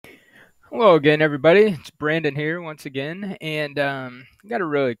Hello again, everybody. It's Brandon here once again, and got a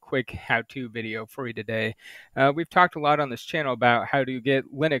really quick how-to video for you today. We've talked a lot on this channel about how to get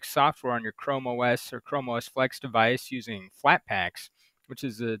Linux software on your Chrome OS or ChromeOS Flex device using Flatpaks, which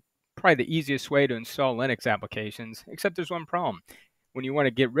is probably the easiest way to install Linux applications, except there's one problem. When you want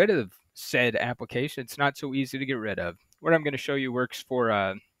to get rid of said application, it's not so easy to get rid of. What I'm going to show you works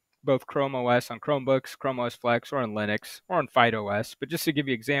for both Chrome OS on Chromebooks, Chrome OS Flex, or on Linux, or on FightOS. But just to give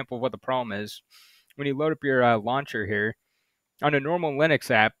you an example of what the problem is, when you load up your launcher here, on a normal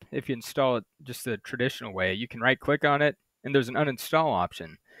Linux app, if you install it just the traditional way, you can right-click on it, and there's an uninstall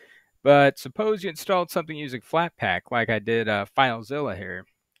option. But suppose you installed something using Flatpak, like I did FileZilla here.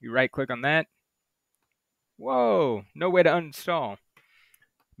 You right-click on that. Whoa, no way to uninstall.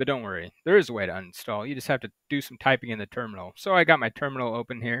 But don't worry, there is a way to uninstall. You just have to do some typing in the terminal. So I got my terminal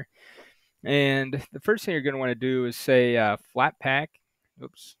open here. And the first thing you're going to want to do is say Flatpak,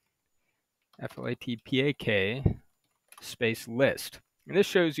 oops, Flatpak space list. And this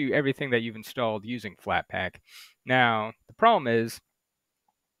shows you everything that you've installed using Flatpak. Now, the problem is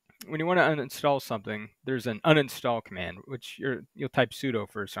when you want to uninstall something, there's an uninstall command, which you'll type sudo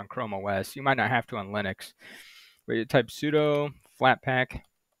first on Chrome OS. You might not have to on Linux, but you type sudo Flatpak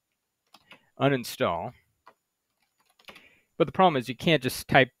uninstall. But the problem is you can't just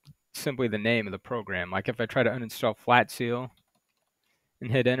type simply the name of the program. Like if I try to uninstall FlatSeal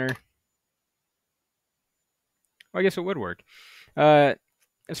and hit enter, well, I guess it would work. As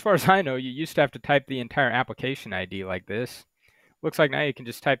far as I know, you used to have to type the entire application ID like this. Looks like now you can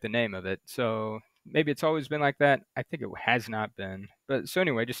just type the name of it. So maybe it's always been like that. I think it has not been. But so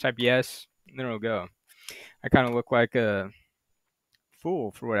anyway, just type yes, and then it'll go. I kind of look like a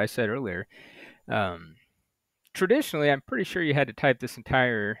fool for what I said earlier. Traditionally, I'm pretty sure you had to type this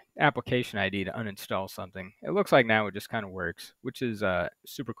entire application ID to uninstall something. It looks like now it just kind of works, which is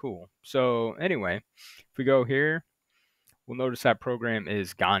super cool. So anyway, if we go here, we'll notice that program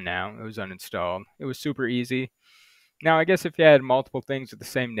is gone now. It was uninstalled. It was super easy. Now, I guess if you had multiple things with the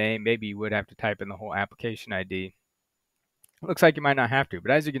same name, maybe you would have to type in the whole application ID. Looks like you might not have to,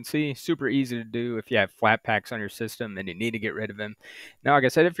 but as you can see, super easy to do if you have Flatpaks on your system and you need to get rid of them. Now, like I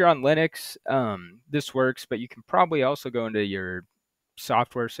said, if you're on Linux, this works, but you can probably also go into your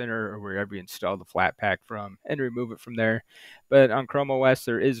software center or wherever you install the Flatpak from and remove it from there. But on Chrome OS,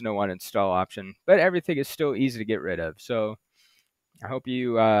 there is no uninstall option, but everything is still easy to get rid of. So I hope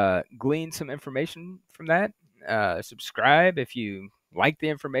you glean some information from that. Subscribe if you like the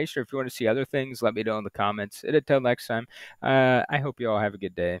information, or if you want to see other things, let me know in the comments. And until next time, I hope you all have a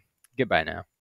good day. Goodbye now.